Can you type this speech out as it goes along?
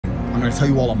going to tell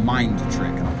you all a mind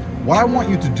trick. What I want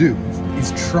you to do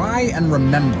is try and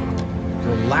remember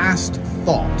your last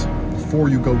thought before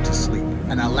you go to sleep,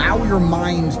 and allow your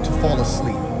mind to fall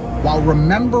asleep while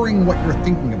remembering what you're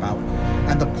thinking about.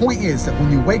 And the point is that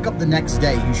when you wake up the next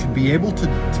day, you should be able to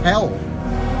tell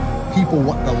people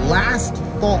what the last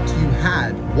thought you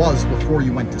had was before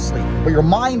you went to sleep. But your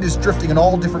mind is drifting in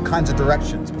all different kinds of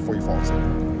directions before you fall asleep.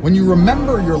 When you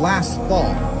remember your last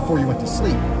thought before you went to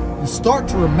sleep, you start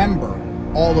to remember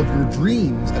all of your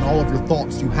dreams and all of your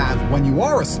thoughts you have when you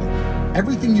are asleep.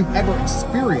 Everything you've ever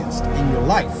experienced in your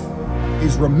life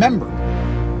is remembered,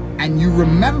 and you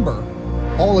remember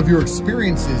all of your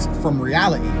experiences from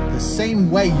reality the same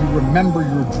way you remember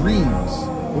your dreams.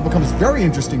 What becomes very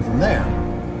interesting from there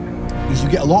is you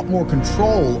get a lot more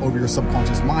control over your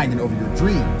subconscious mind and over your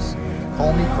dreams.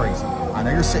 Call me crazy. I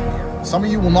know you're sitting here. Some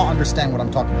of you will not understand what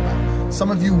I'm talking about.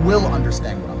 Some of you will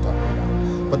understand what I'm talking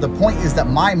about. But the point is that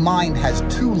my mind has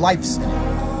two lives in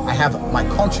it. I have my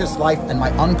conscious life and my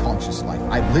unconscious life.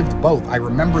 I've lived both. I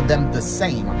remember them the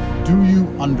same. Do you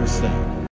understand?